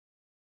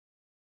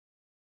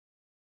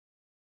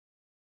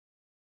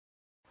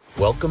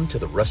Welcome to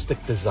the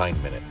Rustic Design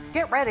Minute.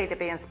 Get ready to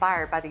be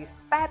inspired by these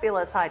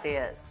fabulous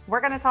ideas. We're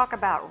going to talk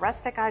about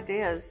rustic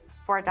ideas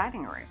for a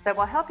dining room that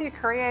will help you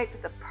create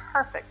the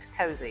perfect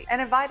cozy and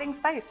inviting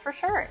space for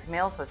sharing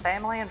meals with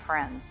family and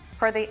friends.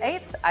 For the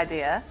 8th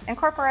idea,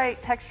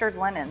 incorporate textured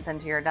linens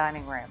into your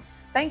dining room.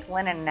 Think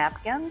linen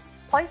napkins,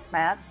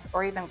 placemats,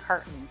 or even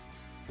curtains.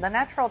 The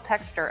natural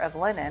texture of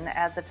linen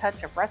adds a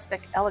touch of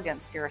rustic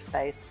elegance to your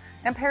space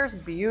and pairs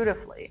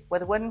beautifully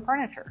with wooden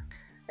furniture.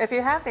 If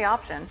you have the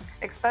option,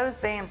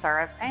 exposed beams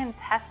are a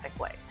fantastic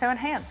way to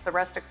enhance the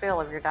rustic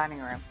feel of your dining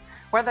room.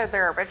 Whether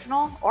they're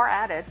original or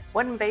added,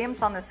 wooden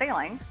beams on the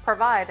ceiling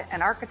provide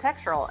an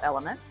architectural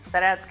element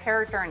that adds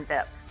character and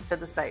depth to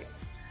the space.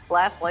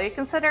 Lastly,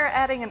 consider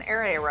adding an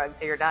area rug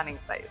to your dining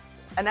space.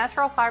 A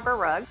natural fiber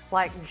rug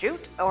like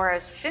jute or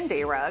a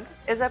shindy rug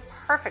is a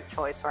perfect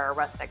choice for a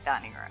rustic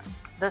dining room.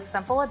 This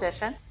simple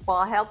addition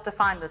will help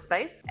define the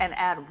space and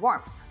add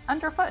warmth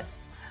underfoot.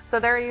 So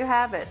there you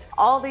have it,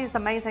 all these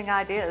amazing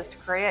ideas to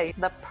create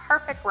the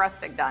perfect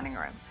rustic dining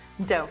room.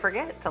 Don't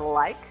forget to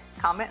like,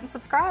 comment, and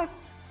subscribe.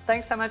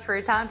 Thanks so much for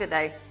your time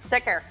today.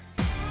 Take care.